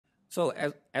So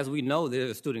as we know,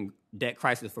 there's a student debt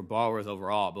crisis for borrowers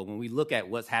overall, but when we look at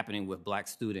what's happening with Black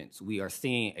students, we are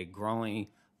seeing a growing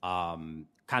kind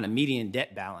of median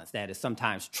debt balance that is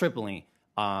sometimes tripling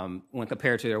when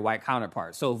compared to their white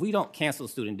counterparts. So if we don't cancel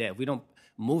student debt, if we don't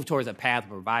move towards a path of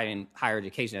providing higher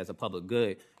education as a public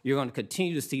good, you're going to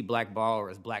continue to see Black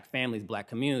borrowers, Black families, Black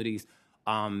communities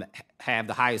have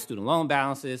the highest student loan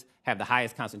balances, have the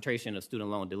highest concentration of student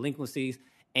loan delinquencies,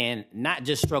 and not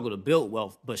just struggle to build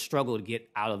wealth, but struggle to get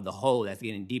out of the hole that's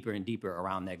getting deeper and deeper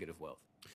around negative wealth.